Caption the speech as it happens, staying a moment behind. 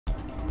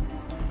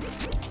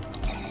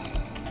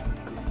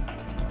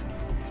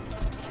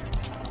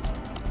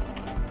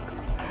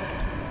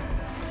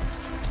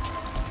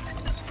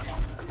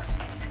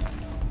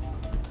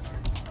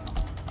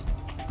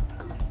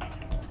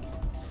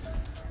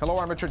Hello,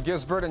 I'm Richard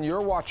Gizbert, and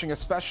you're watching a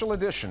special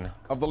edition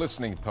of The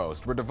Listening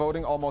Post. We're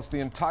devoting almost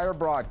the entire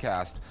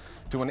broadcast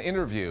to an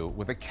interview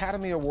with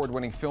Academy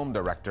Award-winning film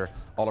director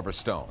Oliver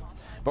Stone.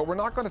 But we're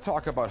not going to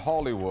talk about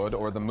Hollywood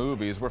or the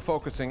movies. We're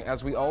focusing,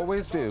 as we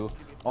always do,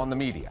 on the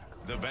media.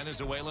 The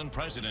Venezuelan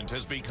president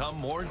has become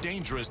more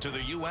dangerous to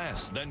the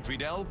U.S. than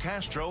Fidel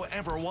Castro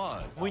ever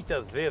was.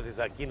 Muitas vezes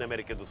aqui na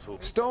América do Sul.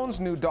 Stone's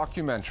new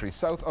documentary,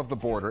 South of the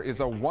Border, is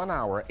a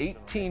 1-hour,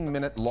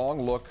 18-minute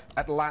long look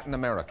at Latin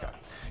America.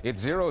 It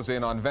zeroes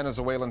in on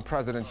Venezuelan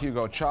President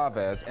Hugo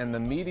Chavez and the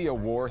media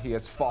war he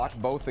has fought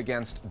both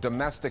against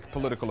domestic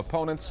political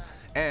opponents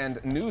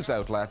and news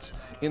outlets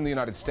in the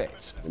United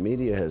States. The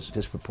media has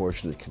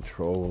disproportionate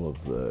control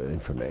of the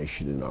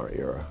information in our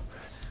era.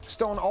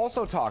 Stone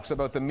also talks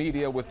about the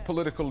media with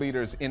political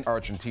leaders in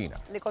Argentina,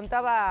 Le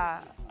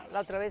contaba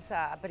la otra vez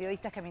a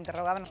periodistas que me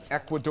interrogaban.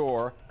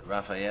 Ecuador,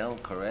 Rafael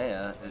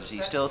Correa, does he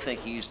still think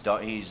he's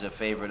a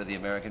favorite of the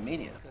American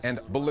media?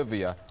 and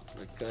Bolivia.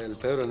 El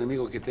peor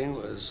enemigo que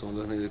tengo son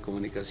los medios de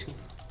comunicación.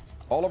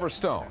 Oliver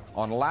Stone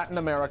on Latin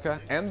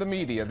America and the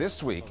media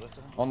this week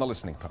on The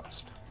Listening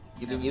Post.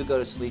 You mean you go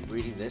to sleep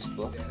reading this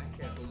book? I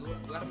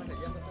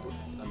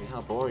mean,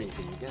 how boring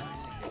can you get?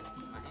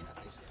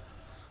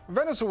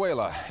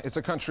 Venezuela is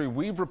a country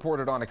we've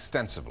reported on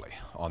extensively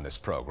on this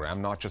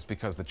program, not just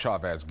because the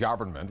Chavez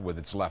government, with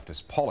its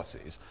leftist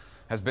policies,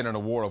 has been in a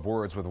war of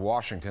words with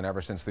Washington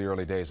ever since the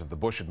early days of the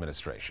Bush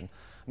administration,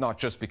 not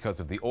just because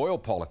of the oil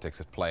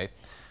politics at play,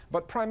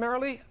 but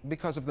primarily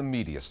because of the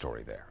media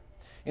story there.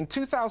 In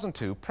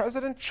 2002,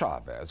 President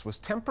Chavez was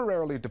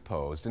temporarily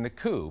deposed in a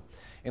coup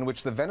in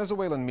which the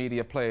Venezuelan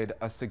media played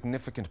a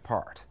significant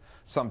part.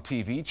 Some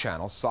TV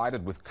channels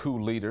sided with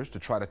coup leaders to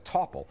try to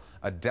topple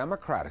a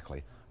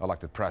democratically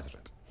elected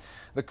president.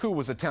 The coup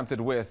was attempted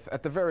with,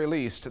 at the very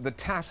least, the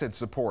tacit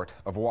support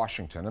of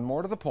Washington, and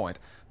more to the point,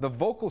 the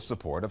vocal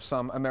support of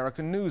some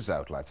American news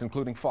outlets,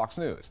 including Fox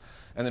News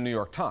and the New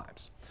York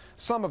Times.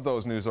 Some of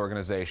those news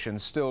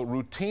organizations still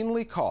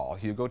routinely call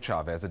Hugo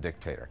Chavez a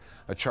dictator,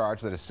 a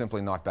charge that is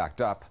simply not backed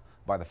up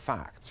by the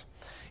facts.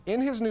 In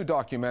his new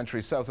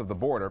documentary, South of the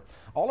Border,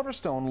 Oliver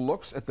Stone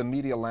looks at the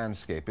media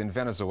landscape in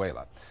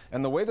Venezuela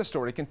and the way the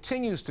story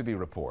continues to be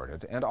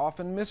reported and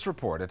often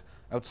misreported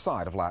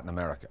outside of Latin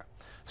America.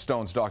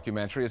 Stone's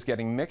documentary is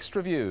getting mixed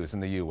reviews in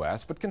the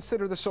U.S., but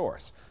consider the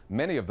source.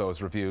 Many of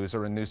those reviews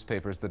are in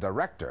newspapers the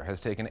director has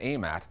taken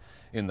aim at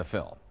in the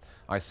film.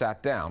 I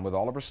sat down with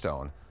Oliver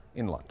Stone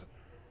in London.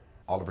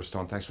 Oliver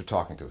Stone, thanks for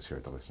talking to us here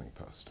at The Listening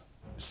Post.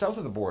 South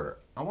of the Border,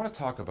 I want to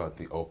talk about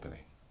the opening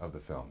of the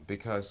film,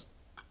 because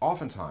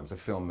oftentimes a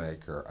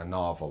filmmaker, a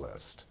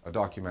novelist, a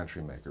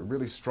documentary maker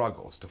really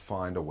struggles to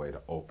find a way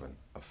to open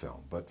a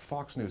film. But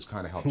Fox News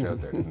kind of helped you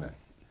out there, didn't it?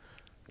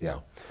 Yeah,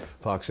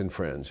 Fox and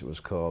Friends it was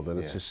called, and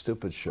it's a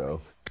stupid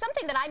show.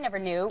 Something that I never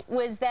knew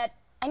was that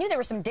I knew there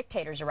were some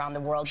dictators around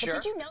the world, but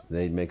did you know?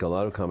 They make a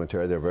lot of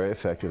commentary. They're very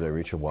effective. They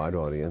reach a wide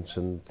audience,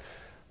 and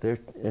they're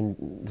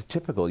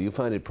typical. You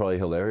find it probably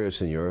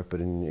hilarious in Europe,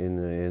 but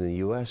in the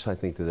U.S., I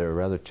think that they're a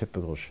rather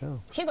typical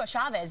show. Hugo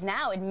Chavez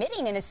now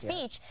admitting in a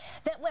speech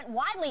that went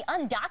widely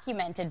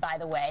undocumented, by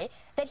the way,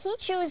 that he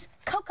chews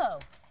cocoa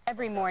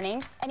every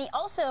morning, and he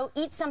also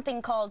eats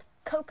something called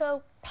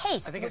cocoa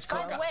paste, which,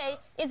 by the way,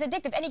 is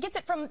addictive. And he gets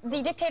it from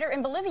the dictator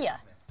in Bolivia.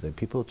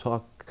 People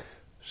talk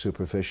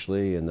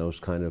superficially in those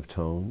kind of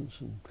tones.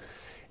 And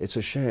it's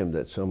a shame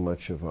that so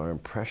much of our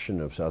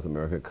impression of South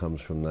America comes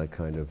from that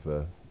kind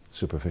of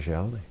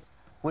superficiality.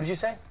 What did you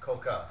say?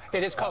 Coca.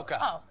 It is coca.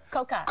 Oh,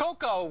 coca.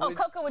 Cocoa. Oh,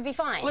 cocoa would be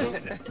fine.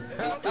 Listen.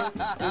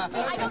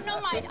 I don't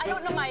know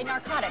my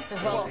narcotics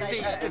as well. See,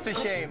 it's a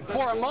shame.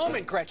 For a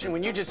moment, Gretchen,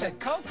 when you just said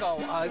cocoa,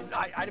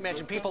 I'd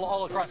imagine people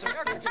all across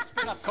America just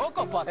spit up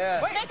cocoa puffs.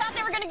 Yeah. They thought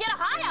they were going to get a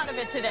high out of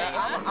it today.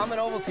 I'm an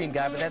Ovaltine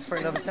guy, but that's for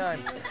another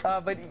time.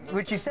 But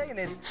what you're saying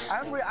is,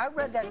 I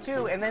read that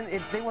too, and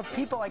then they were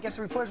people, I guess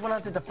the reporters went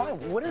on to define,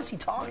 what is he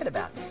talking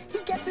about? He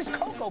gets his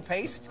cocoa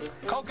paste.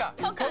 Coca.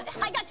 Coca.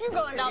 I got you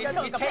going down the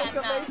coca You take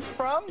the paste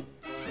from?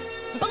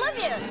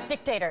 Bolivia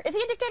dictator. Is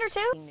he a dictator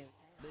too?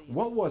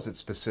 What was it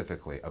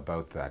specifically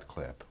about that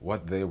clip,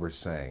 what they were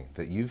saying,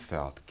 that you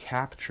felt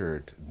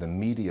captured the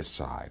media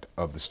side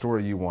of the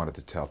story you wanted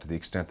to tell to the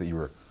extent that you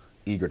were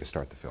eager to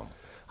start the film?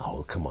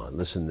 Oh, come on,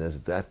 listen,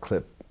 that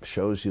clip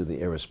shows you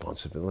the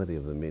irresponsibility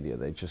of the media.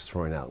 They're just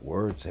throwing out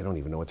words. They don't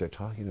even know what they're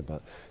talking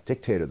about.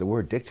 Dictator, the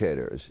word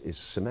dictator is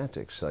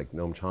semantics, like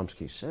Noam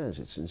Chomsky says.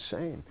 It's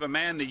insane. A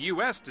man the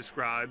U.S.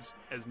 describes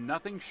as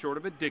nothing short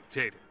of a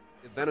dictator.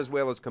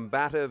 Venezuela's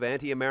combative,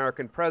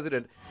 anti-American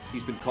president.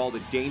 He's been called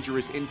a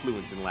dangerous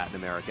influence in Latin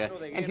America,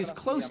 and his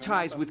close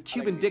ties with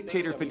Cuban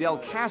dictator Fidel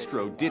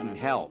Castro didn't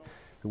help.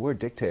 The word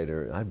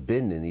dictator, I've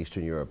been in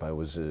Eastern Europe.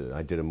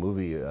 I did a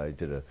movie, I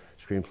did a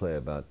screenplay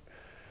about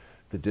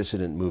the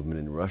dissident movement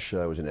in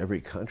Russia. I was in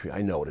every country.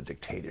 I know what a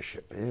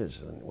dictatorship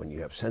is, and when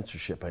you have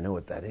censorship, I know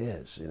what that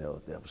is. You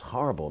know, that was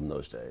horrible in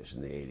those days,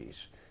 in the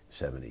 80s,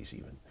 70s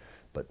even.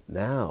 But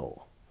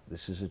now,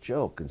 this is a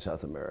joke in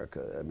South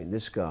America. I mean,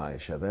 this guy,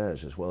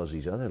 Chavez, as well as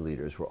these other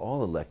leaders, were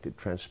all elected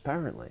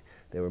transparently.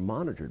 They were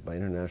monitored by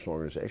international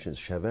organizations,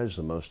 Chavez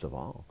the most of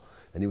all.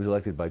 And he was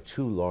elected by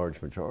two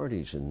large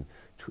majorities in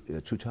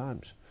two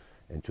times,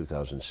 in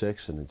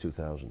 2006 and in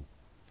 2000.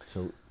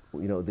 So,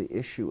 you know, the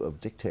issue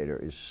of dictator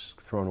is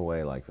thrown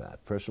away like that.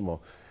 First of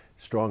all,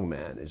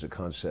 strongman is a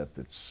concept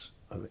that's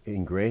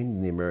ingrained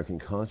in the American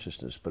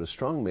consciousness, but a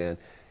strongman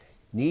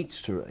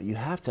needs to, you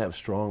have to have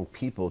strong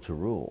people to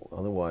rule.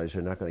 Otherwise,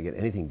 you're not going to get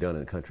anything done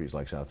in countries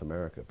like South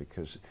America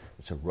because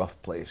it's a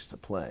rough place to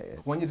play.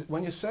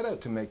 When you set out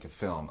to make a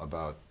film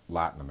about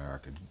Latin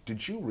America,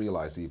 did you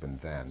realize even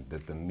then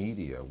that the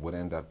media would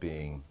end up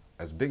being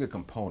as big a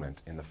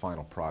component in the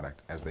final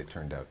product as they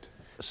turned out to?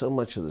 So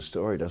much of the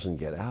story doesn't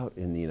get out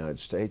in the United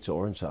States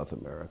or in South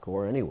America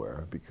or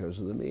anywhere because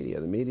of the media.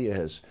 The media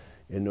has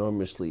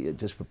enormously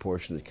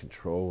disproportionate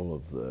control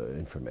of the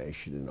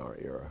information in our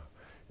era.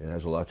 It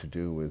has a lot to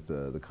do with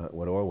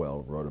what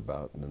Orwell wrote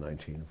about in the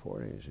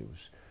 1940s.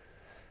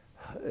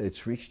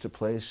 It's reached a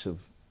place of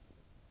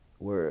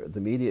where the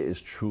media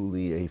is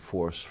truly a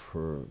force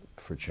for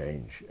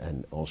change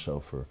and also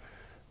for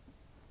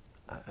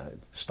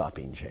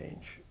stopping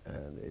change.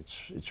 And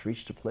it's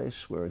reached a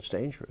place where it's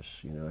dangerous.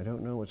 You know, I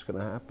don't know what's going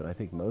to happen. I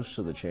think most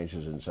of the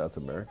changes in South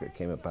America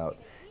came about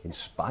in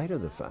spite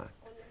of the fact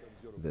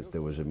that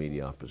there was a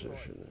media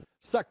opposition.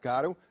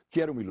 Sacaram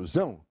que era uma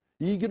ilusão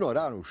e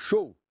ignoraram o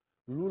show.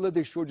 Lula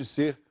deixou de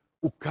ser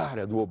o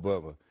cara do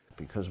Obama.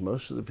 Because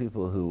most of the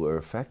people who were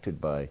affected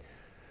by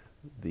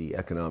the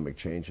economic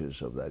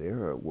changes of that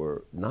era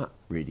were not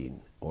reading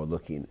or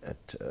looking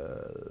at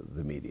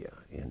the media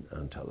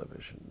on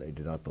television. They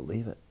did not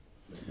believe it.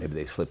 Maybe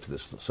they flip to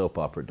this soap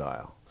opera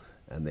dial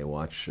and they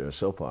watch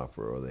soap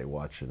opera or they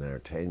watch an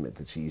entertainment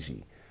that's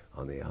easy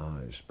on the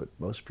eyes. But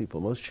most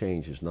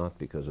change is not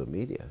because of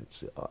media.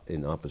 It's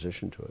in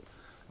opposition to it.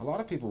 A lot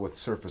of people with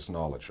surface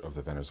knowledge of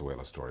the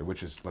Venezuela story,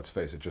 which is, let's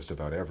face it, just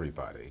about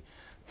everybody,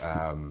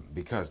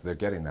 because they're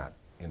getting that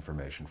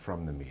information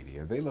from the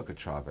media, they look at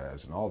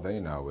Chavez and all they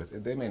know is,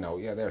 they may know,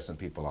 yeah, there are some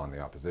people on the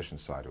opposition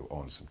side who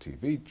own some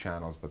TV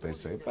channels, but they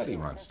say, but he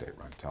runs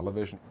state-run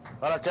television.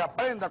 Para que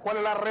aprenda cuál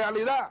es la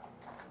realidad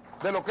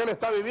de lo que él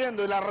está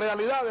viviendo y la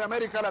realidad de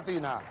América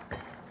Latina.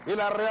 Y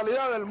la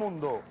realidad del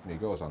mundo. He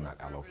goes on that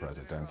Allo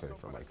Presidente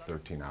for like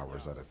 13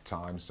 hours at a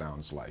time.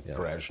 Sounds like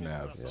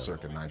Brezhnev,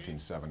 circa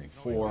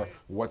 1974.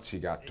 What's he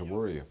got to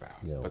worry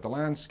about? But the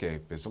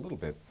landscape is a little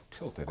bit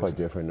tilted. Quite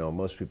different. No,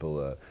 most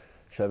people.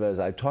 Chavez.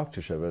 I talked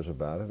to Chavez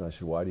about it, and I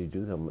said, "Why do you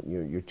do them?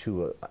 You're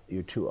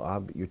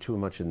too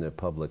much in the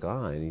public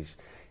eye." And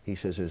he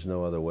says, "There's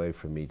no other way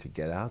for me to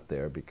get out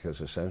there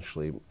because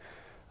essentially."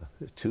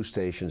 2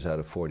 stations out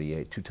of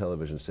 48, 2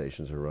 television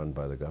stations are run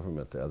by the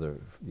government. The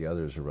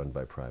others are run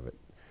by private,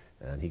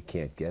 and he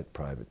can't get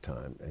private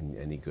time and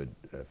any good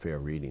fair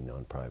reading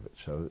on private.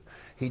 So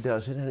he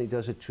does it, and he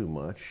does it too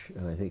much,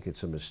 and I think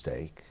it's a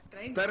mistake.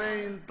 But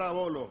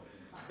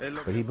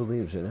he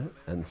believes in it,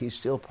 and he's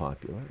still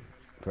popular,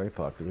 very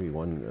popular. He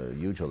won a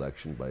huge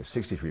election by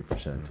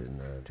 63% in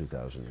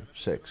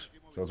 2006.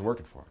 So it's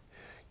working for him.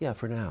 Yeah,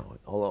 for now.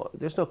 Although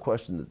there's no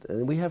question that,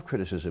 and we have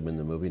criticism in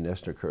the movie.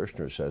 Nestor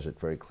Kirchner says it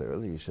very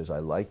clearly. He says, "I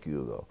like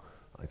Hugo.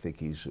 I think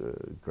he's a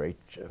great,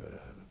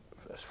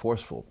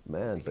 forceful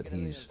man, but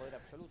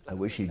I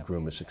wish he'd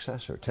groom a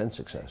successor, 10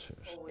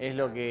 successors." Es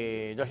lo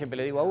que yo siempre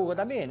le digo a Hugo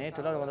también,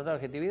 esto lo hablo con total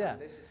objetividad.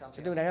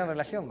 Yo tengo una gran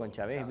relación con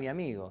Chávez, es mi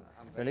amigo,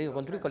 pero le digo,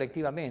 construir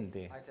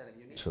colectivamente.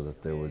 So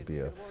that there would be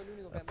a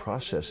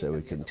process that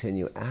would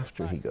continue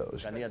after he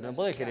goes. Candidato, no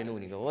podés ser el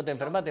único. Vos te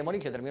enfermás, te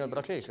morís, se terminó el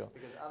proceso.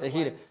 Es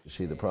decir,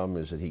 see, the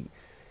problem is that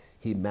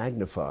he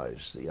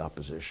magnifies the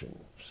opposition.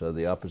 So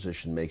the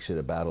opposition makes it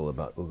a battle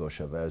about Hugo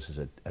Chavez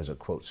as a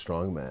quote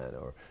strongman,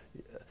 or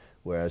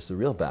whereas the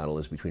real battle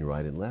is between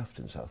right and left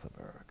in South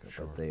America.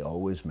 Sure. But they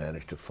always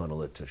manage to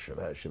funnel it to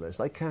Chavez,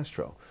 like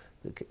Castro.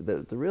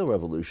 The real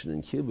revolution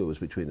in Cuba was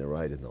between the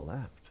right and the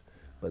left,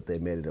 but they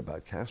made it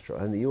about Castro,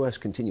 and the U.S.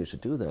 continues to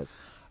do that.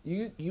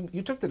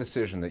 You took the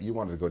decision that you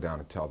wanted to go down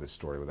and tell this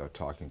story without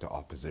talking to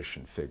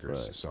opposition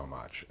figures so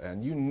much.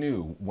 And you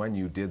knew when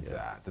you did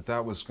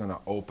that was going to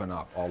open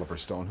up Oliver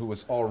Stone, who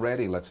was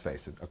already, let's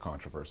face it, a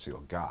controversial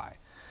guy,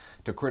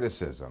 to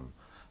criticism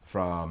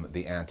from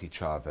the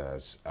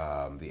anti-Chavez,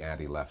 the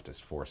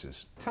anti-leftist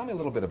forces. Tell me a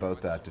little bit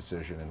about that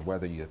decision and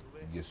whether you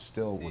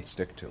still would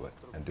stick to it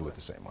and do it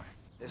the same way.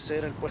 Ese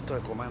era el puesto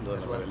de comando de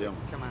la rebelión.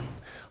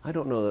 I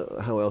don't know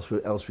how else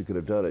we could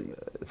have done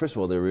it. First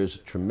of all, there is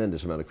a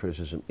tremendous amount of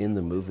criticism in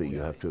the movie.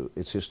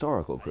 It's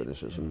historical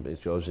criticism.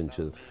 It goes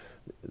into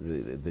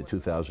the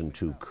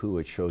 2002 coup.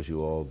 It shows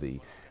you all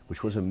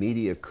which was a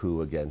media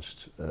coup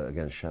against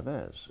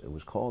Chavez. It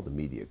was called the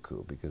media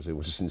coup because it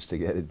was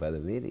instigated by the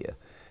media.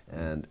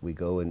 And we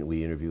go and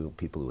we interview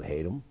people who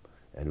hate him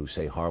and who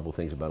say horrible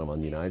things about him on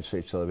the United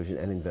States television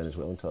and in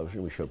Venezuelan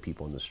television. We show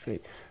people in the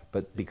street.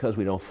 But because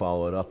we don't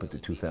follow it up into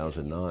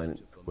 2009,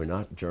 we're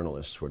not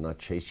journalists. We're not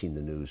chasing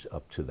the news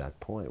up to that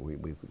point.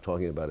 We're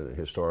talking about a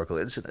historical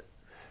incident.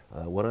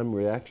 What I'm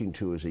reacting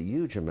to is a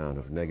huge amount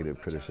of negative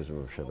criticism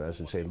of Chavez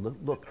and saying,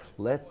 look,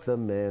 let the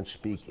man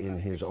speak in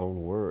his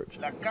own words.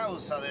 La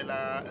causa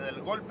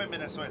del golpe en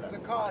Venezuela. The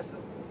cause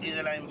y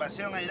de la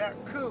invasión a Irak.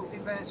 Coup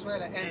in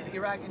Venezuela and the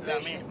Iraq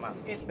invasion. La misma.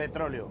 It's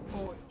petróleo.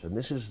 And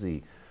this is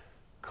the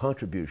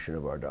contribution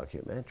of our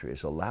documentary.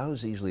 It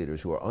allows these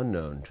leaders who are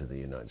unknown to the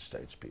United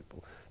States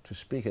people to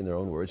speak in their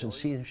own words and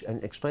see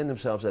and explain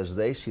themselves as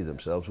they see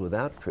themselves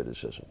without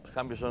criticism. Los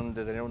cambios son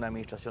de tener una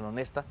administración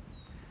honesta,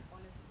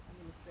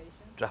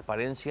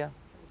 transparencia,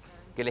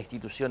 que las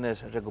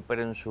instituciones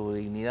recuperen su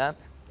dignidad.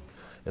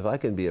 If I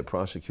can be a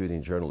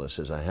prosecuting journalist,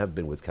 as I have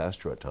been with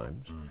Castro at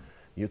times,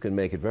 you can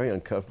make it very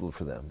uncomfortable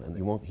for them, and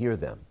you won't hear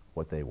them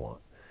what they want.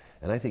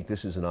 And I think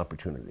this is an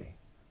opportunity.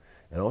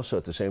 And also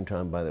at the same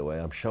time, by the way,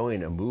 I'm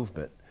showing a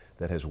movement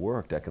that has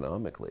worked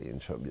economically.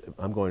 And so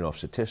I'm going off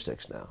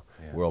statistics now,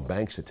 World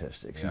Bank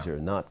statistics. These are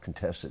not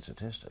contested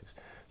statistics.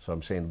 So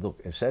I'm saying,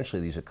 look,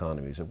 essentially these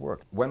economies have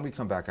worked. When we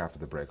come back after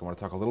the break, I want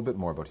to talk a little bit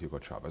more about Hugo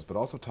Chavez, but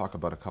also talk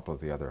about a couple of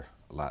the other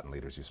Latin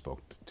leaders you spoke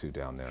to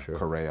down there,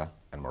 Correa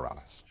and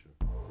Morales.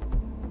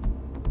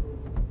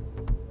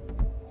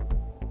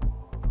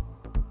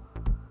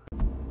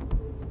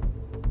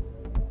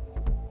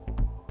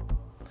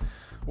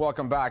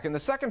 Welcome back. In the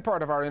second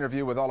part of our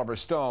interview with Oliver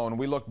Stone,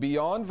 we look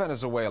beyond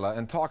Venezuela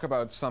and talk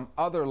about some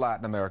other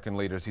Latin American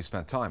leaders he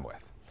spent time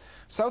with.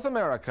 South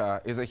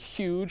America is a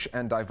huge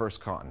and diverse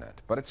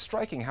continent, but it's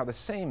striking how the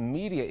same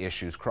media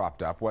issues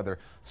cropped up, whether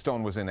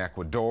Stone was in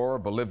Ecuador,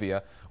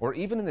 Bolivia, or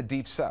even in the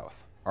Deep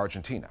South,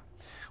 Argentina.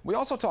 We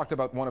also talked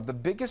about one of the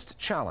biggest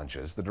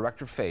challenges the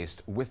director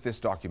faced with this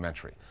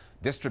documentary,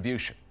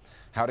 distribution,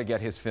 how to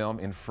get his film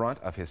in front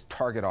of his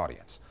target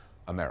audience,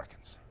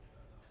 Americans.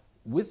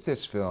 With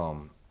this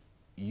film,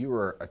 you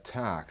were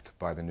attacked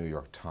by the New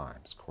York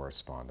Times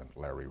correspondent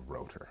Larry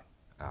Roeder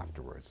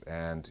afterwards,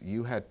 and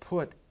you had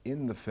put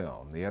in the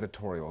film the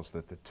editorials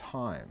that the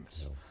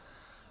Times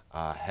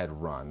had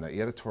run, the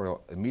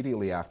editorial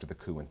immediately after the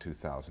coup in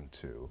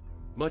 2002.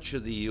 Much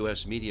of the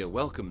U.S. media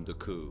welcomed the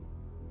coup.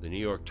 The New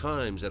York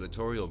Times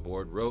editorial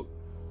board wrote,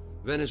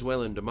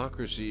 "Venezuelan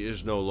democracy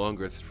is no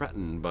longer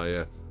threatened by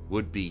a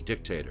would-be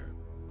dictator."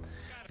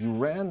 You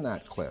ran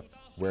that clip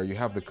where you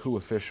have the coup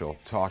official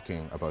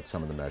talking about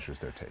some of the measures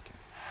they're taking.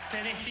 Se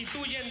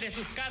destituyen de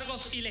sus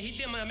cargos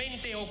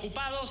ilegítimamente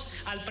ocupados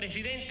al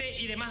presidente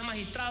y demás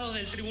magistrados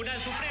del Tribunal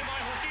Supremo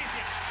de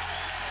Justicia.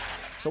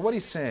 So what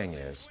he's saying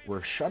is,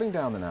 we're shutting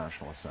down the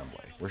National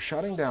Assembly, we're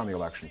shutting down the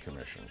Election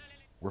Commission,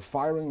 we're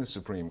firing the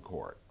Supreme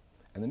Court.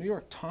 And the New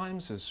York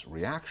Times'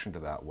 reaction to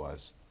that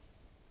was,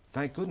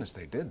 thank goodness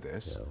they did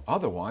this,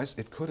 otherwise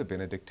it could have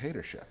been a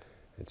dictatorship.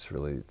 It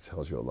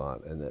tells you a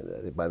lot.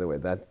 And by the way,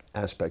 that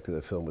aspect of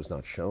the film was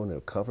not shown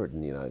or covered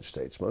in the United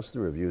States. Most of the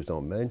reviews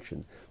don't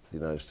mention the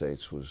United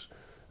States was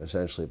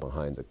essentially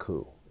behind the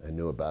coup and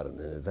knew about it in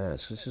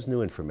advance. This is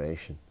new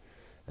information.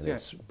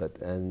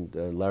 And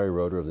Larry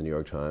Roeder of the New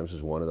York Times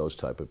is one of those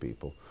type of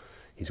people.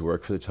 He's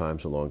worked for the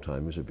Times a long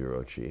time as a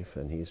bureau chief,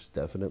 and he's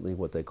definitely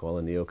what they call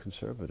a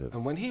neoconservative.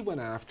 And when he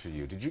went after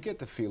you, did you get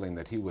the feeling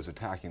that he was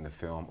attacking the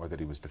film or that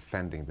he was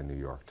defending the New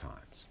York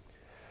Times?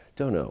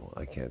 Don't know.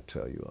 I can't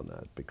tell you on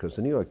that, because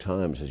the New York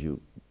Times, as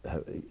you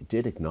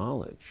did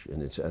acknowledge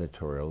in its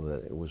editorial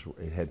that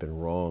it had been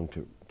wrong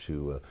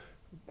to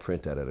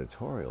print that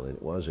editorial.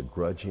 It was a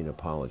grudging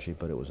apology,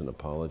 but it was an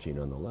apology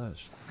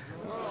nonetheless.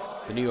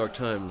 The New York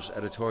Times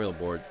editorial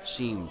board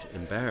seemed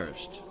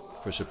embarrassed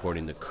for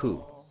supporting the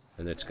coup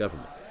and its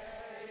government.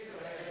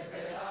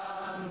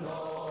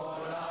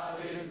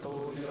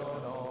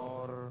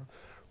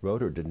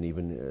 Roeder didn't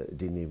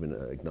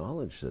even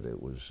acknowledge that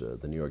it was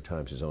the New York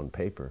Times, his own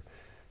paper,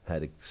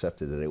 had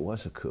accepted that it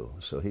was a coup.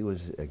 So he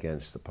was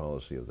against the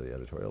policy of the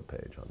editorial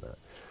page on that.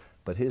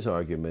 But his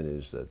argument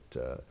is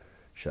that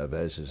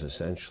Chavez is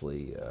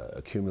essentially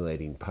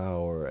accumulating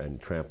power and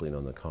trampling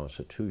on the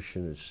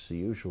Constitution. It's the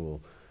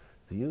usual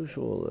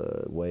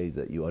way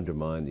that you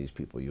undermine these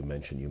people. You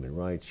mention human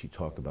rights, you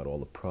talk about all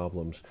the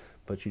problems,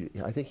 but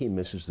I think he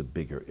misses the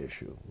bigger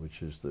issue,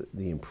 which is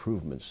the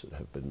improvements that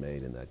have been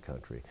made in that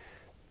country,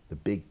 the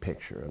big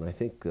picture. And I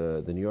think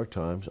the New York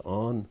Times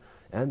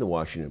and the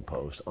Washington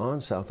Post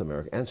on South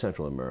America and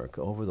Central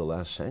America over the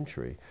last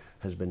century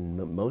has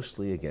been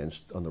mostly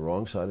on the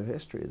wrong side of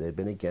history. They've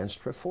been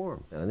against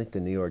reform. And I think the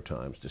New York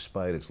Times,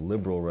 despite its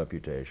liberal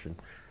reputation,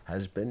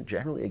 has been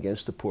generally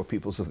against the poor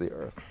peoples of the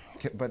earth.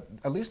 But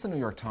at least the New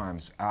York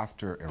Times,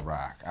 after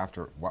Iraq,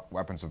 after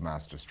weapons of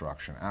mass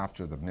destruction,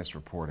 after the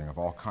misreporting of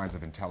all kinds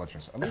of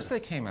intelligence, at least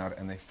they came out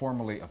and they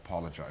formally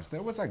apologized.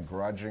 There was a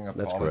grudging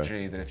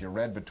apology that, if you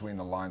read between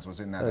the lines, was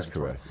in that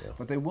editorial. That's correct, yeah.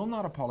 But they will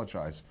not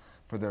apologize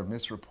for their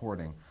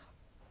misreporting,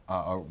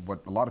 or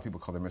what a lot of people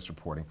call their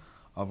misreporting,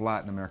 of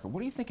Latin America. What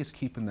do you think is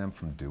keeping them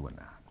from doing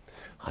that?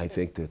 I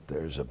think that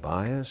there's a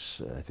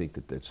bias. I think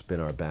that it's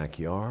been our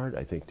backyard.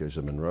 I think there's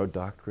a Monroe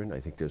Doctrine. I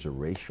think there's a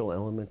racial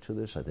element to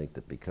this. I think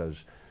that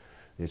because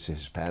it's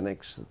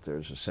Hispanics, that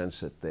there's a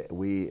sense that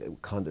we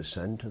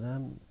condescend to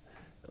them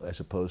as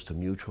opposed to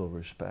mutual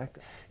respect.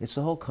 It's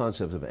the whole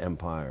concept of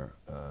empire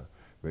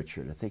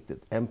Richard. I think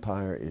that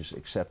empire is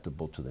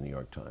acceptable to the New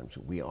York Times.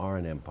 We are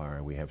an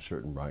empire. We have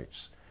certain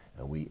rights,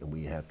 and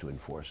we have to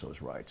enforce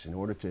those rights. In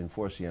order to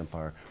enforce the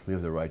empire, we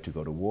have the right to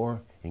go to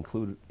war,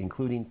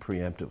 including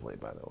preemptively,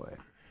 by the way.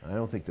 I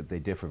don't think that they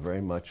differ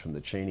very much from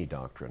the Cheney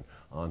doctrine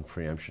on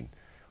preemption.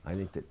 I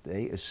think that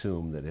they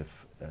assume that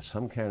if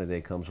some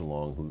candidate comes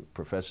along who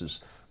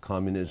professes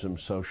communism,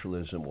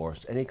 socialism, or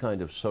any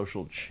kind of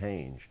social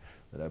change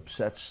that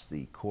upsets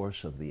the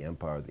course of the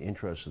empire, the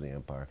interests of the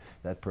empire,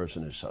 that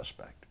person is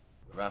suspect.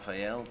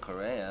 Rafael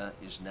Correa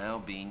is now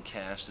being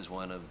cast as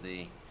one of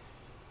the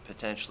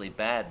potentially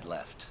bad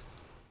left.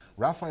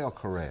 Rafael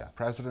Correa,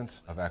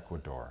 president of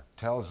Ecuador,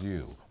 tells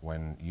you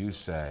when you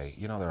say,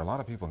 you know, there are a lot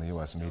of people in the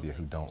U.S. media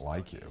who don't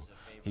like you.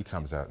 He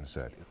comes out and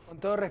said, Con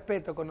todo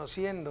respeto,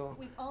 conociendo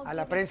a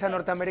la prensa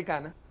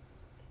norteamericana,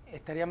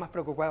 estaría más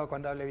preocupado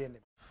cuando hable bien de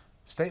mí.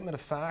 Statement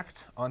of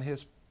fact on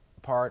his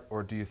part,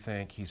 or do you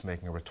think he's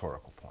making a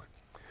rhetorical point?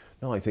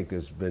 No, I think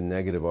there's been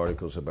negative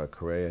articles about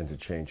Correa and the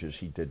changes.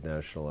 He did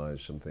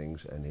nationalize some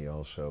things, and he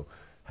also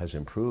has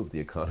improved the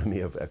economy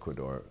of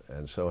Ecuador,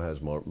 and so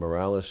has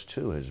Morales,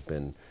 too, has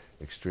been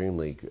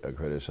extremely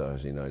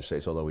criticized in the United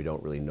States, although we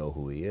don't really know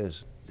who he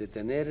is.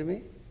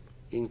 Detenerme,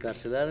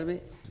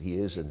 encarcelarme. He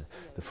is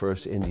the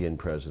first Indian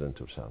president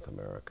of South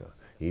America,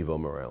 Evo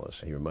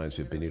Morales. He reminds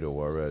me of Benito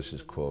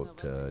Juarez's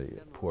quote,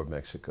 poor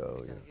Mexico,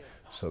 you know,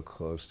 so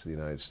close to the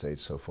United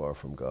States, so far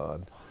from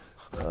God.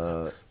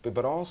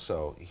 But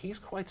also, he's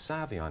quite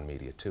savvy on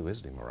media too,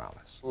 isn't he,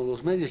 Morales?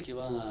 Los medios que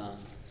van a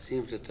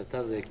siempre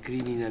tratar de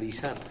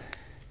criminalizar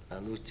la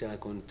lucha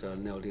contra el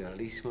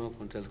neoliberalismo,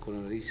 contra el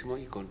colonialismo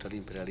y contra el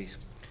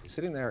imperialismo.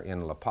 Sitting there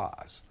in La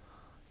Paz,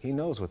 he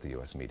knows what the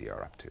U.S. media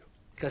are up to.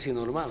 Casi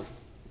normal.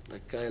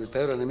 Acá el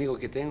peor enemigo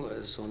que tengo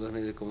son los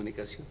medios de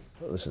comunicación.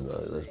 Listen,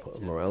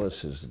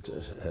 Morales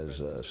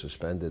has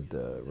suspended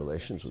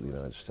relations with the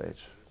United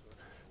States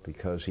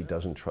because he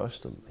doesn't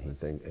trust them.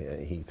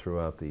 He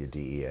threw out the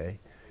DEA.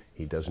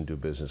 He doesn't do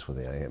business with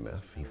the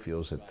IMF. He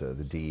feels that the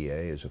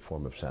DEA is a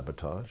form of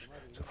sabotage.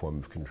 It's a form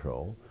of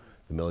control.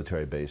 The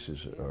military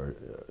bases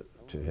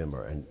to him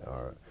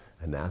are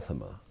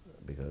anathema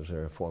because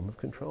they're a form of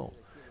control.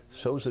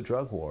 So is the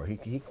drug war.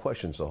 He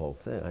questions the whole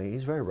thing.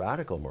 He's very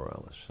radical,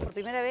 Morales. Por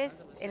primera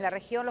vez en la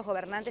región los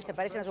gobernantes se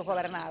parecen a sus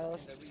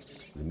gobernados.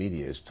 The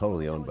media is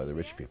totally owned by the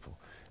rich people,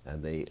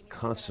 and they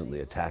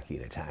constantly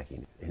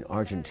attacking. In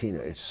Argentina,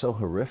 it's so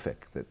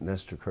horrific that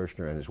Nestor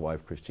Kirchner and his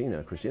wife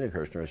Cristina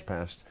Kirchner has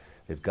passed,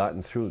 they've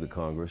gotten through the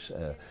Congress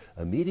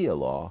a media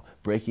law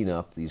breaking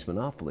up these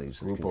monopolies.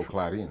 Grupo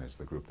Clarín is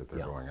the group that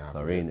they're going after.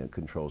 Clarín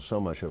controls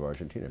so much of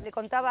Argentina. Le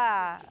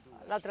contaba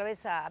la otra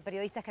vez a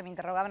periodistas que me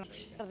interrogaban,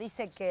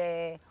 dice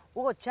que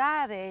Hugo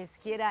Chávez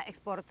quiera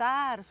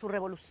exportar su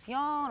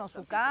revolución o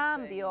su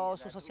cambio o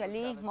su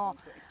socialismo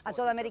a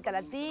toda América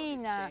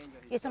Latina,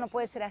 y esto no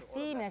puede ser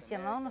así, me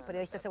decían, ¿no?, los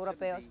periodistas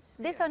europeos.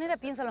 De esa manera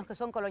piensan los que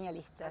son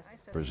colonialistas.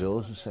 Brazil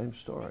is the same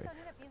story,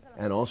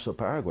 and also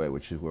Paraguay,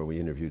 which is where we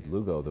interviewed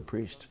Lugo, the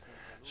priest.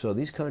 So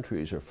these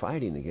countries are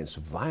fighting against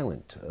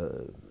violent,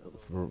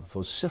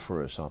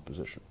 vociferous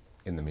opposition.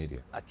 In the media.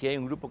 Aquí hay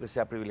un grupo que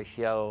se ha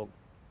privilegiado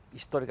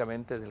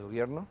históricamente del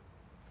gobierno,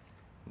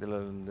 de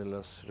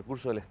los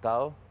recursos del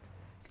Estado.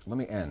 Let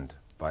me end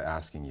by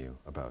asking you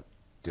about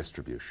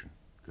distribution,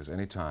 because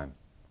anytime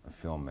a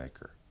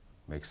filmmaker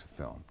makes a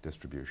film,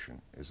 distribution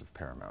is of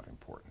paramount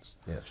importance.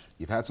 Yes.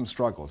 You've had some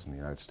struggles in the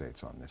United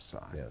States on this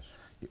side. Yes.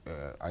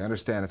 I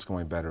understand it's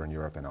going better in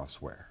Europe and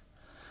elsewhere.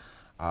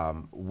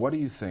 What do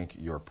you think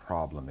your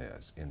problem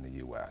is in the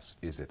U.S.?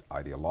 Is it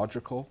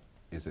ideological?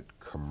 Is it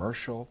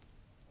commercial?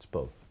 It's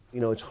both. You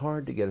know, it's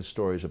hard to get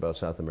stories about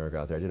South America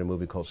out there. I did a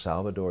movie called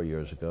Salvador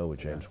years ago with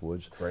James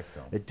Woods. Great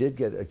film. It did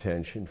get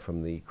attention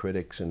from the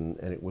critics, and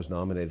it was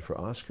nominated for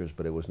Oscars,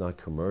 but it was not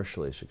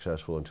commercially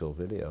successful until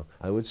video.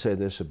 I would say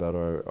this about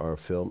our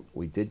film.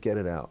 We did get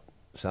it out.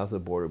 South of the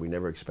border, we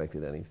never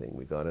expected anything.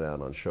 We got it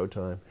out on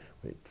Showtime.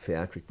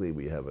 Theatrically,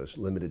 we have a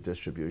limited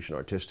distribution,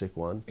 artistic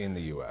one. In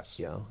the U.S.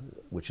 Yeah,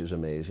 which is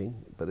amazing.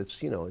 But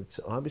it's, you know,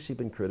 it's obviously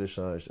been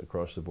criticized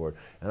across the board.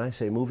 And I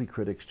say movie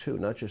critics too,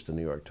 not just the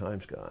New York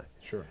Times guy.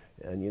 Sure.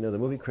 And you know, the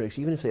movie critics,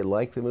 even if they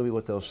like the movie,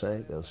 what they'll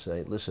say,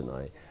 listen,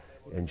 I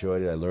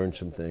enjoyed it, I learned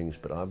some things,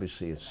 but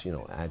obviously it's, you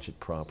know,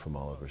 agitprop from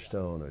Oliver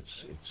Stone,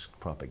 it's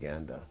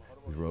propaganda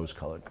with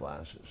rose-colored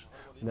glasses.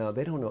 Now,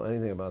 they don't know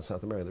anything about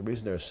South America. The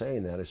reason they're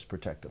saying that is to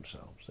protect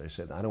themselves. They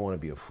said, I don't want to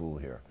be a fool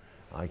here.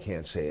 I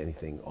can't say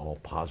anything all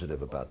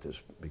positive about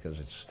this because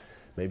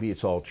maybe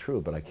it's all true,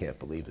 but I can't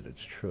believe that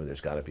it's true. There's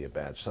got to be a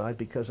bad side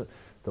because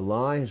the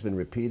lie has been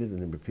repeated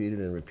and repeated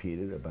and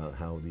repeated about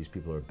how these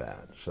people are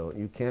bad. So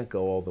you can't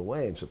go all the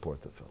way and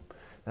support the film.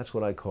 That's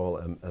what I call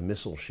a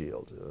missile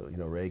shield. You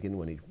know, Reagan,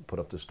 when he put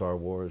up the Star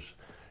Wars,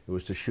 it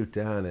was to shoot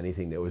down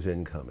anything that was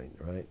incoming,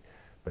 right?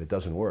 But it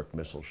doesn't work,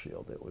 missile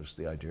shield. It was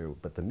the idea,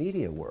 but the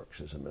media works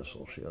as a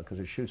missile shield because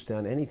it shoots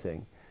down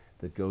anything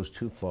that goes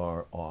too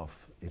far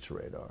off its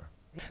radar.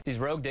 These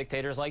rogue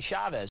dictators like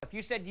Chavez. If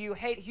you said, do you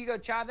hate Hugo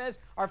Chavez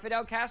or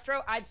Fidel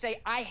Castro, I'd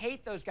say, I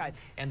hate those guys.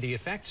 And the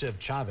effects of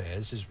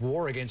Chavez's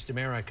war against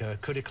America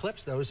could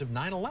eclipse those of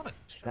 9/11.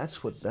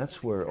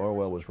 That's where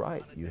Orwell was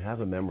right. You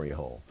have a memory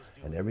hole,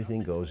 and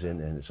everything goes in,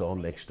 and it's all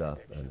mixed up.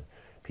 And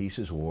peace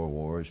is war,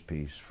 war is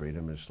peace,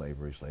 freedom is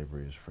slavery,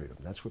 slavery is freedom.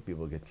 That's where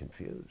people get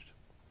confused.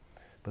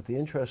 But the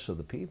interests of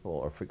the people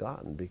are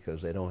forgotten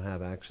because they don't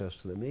have access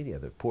to the media.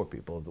 They're poor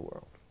people of the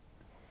world.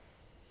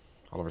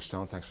 Oliver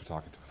Stone, thanks for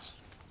talking to us.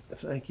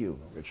 Thank you,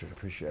 Richard.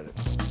 Appreciate it.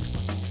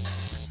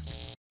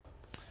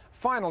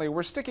 Finally,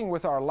 we're sticking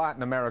with our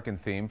Latin American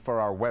theme for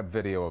our web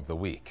video of the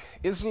week.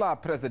 Isla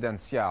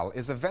Presidencial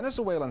is a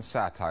Venezuelan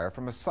satire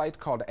from a site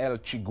called El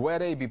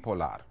Chiguere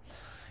Bipolar.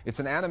 It's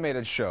an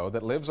animated show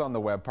that lives on the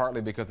web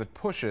partly because it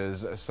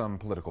pushes some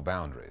political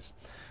boundaries.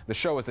 The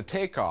show is a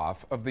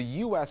takeoff of the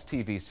U.S.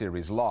 TV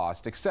series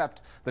Lost,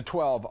 except the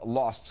 12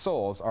 lost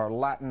souls are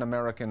Latin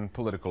American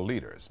political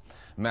leaders.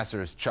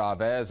 Messrs.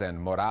 Chavez and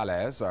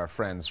Morales are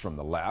friends from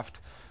the left.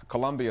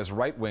 Colombia's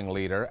right-wing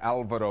leader,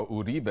 Alvaro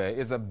Uribe,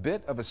 is a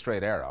bit of a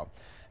straight arrow.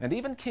 And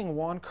even King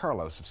Juan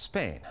Carlos of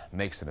Spain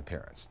makes an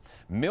appearance.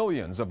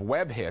 Millions of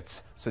web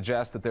hits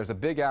suggest that there's a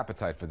big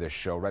appetite for this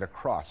show right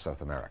across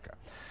South America.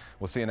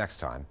 We'll see you next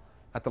time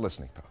at The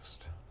Listening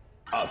Post.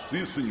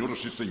 Así,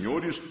 señoras y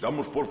señores,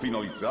 damos por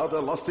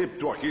finalizada la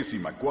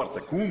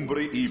 74ª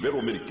Cumbre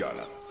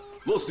Iberoamericana.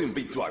 Los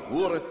invito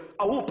agora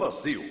ao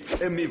passeio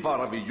em mi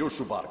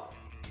maravilhoso barco.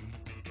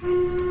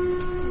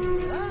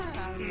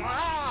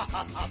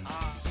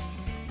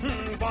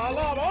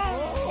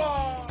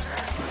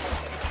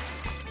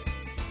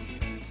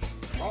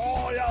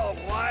 ¡Soy el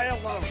rey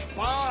de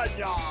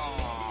España!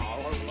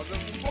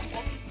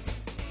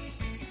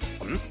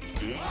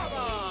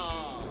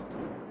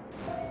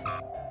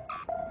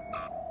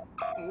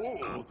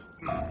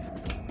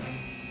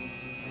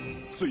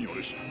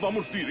 Señores,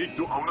 vamos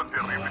directo a una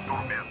terrible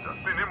tormenta.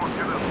 Tenemos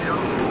que desviar.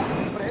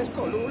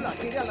 Fresco, Lula,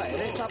 gire a la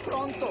derecha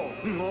pronto.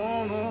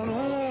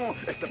 No.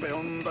 Este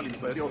peón del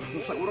imperio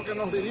seguro que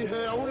nos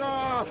dirige a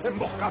una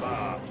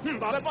emboscada.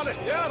 Dale para la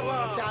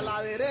izquierda. Que a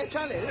la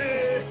derecha le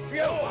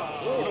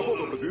izquierda. Una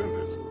foto,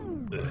 presidentes.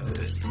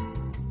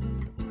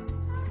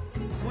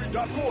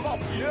 ¡Cuidado la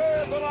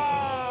piedra!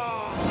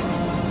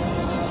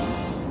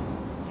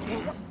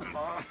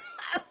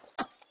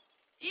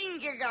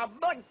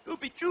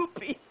 ¡Chupi,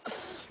 chupi!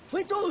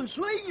 ¡Fue todo un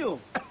sueño!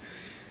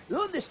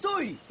 ¿Dónde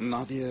estoy?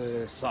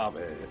 Nadie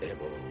sabe,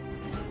 Evo.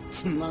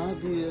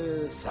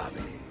 Nadie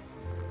sabe.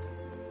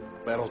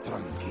 Pero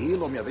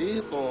tranquilo, mi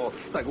amiguito.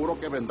 Seguro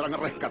que vendrán a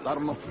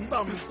rescatarnos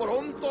tan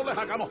pronto les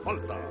hagamos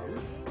falta.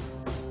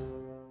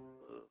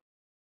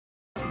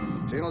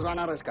 Sí, nos van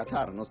a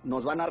rescatar,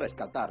 nos van a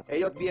rescatar.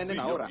 Ellos vienen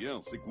ahora.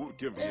 Bien, seguro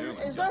que vienen.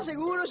 ¿Está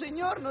seguro,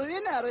 señor? Nos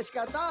vienen a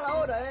rescatar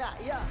ahora,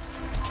 ya.